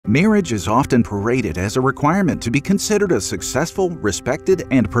Marriage is often paraded as a requirement to be considered a successful, respected,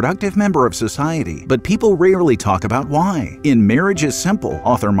 and productive member of society, but people rarely talk about why. In Marriage is Simple,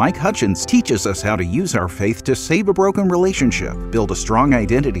 author Mike Hutchins teaches us how to use our faith to save a broken relationship, build a strong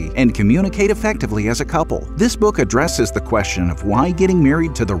identity, and communicate effectively as a couple. This book addresses the question of why getting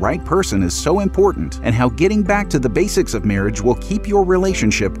married to the right person is so important and how getting back to the basics of marriage will keep your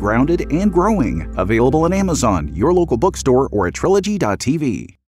relationship grounded and growing. Available on Amazon, your local bookstore, or at Trilogy.tv.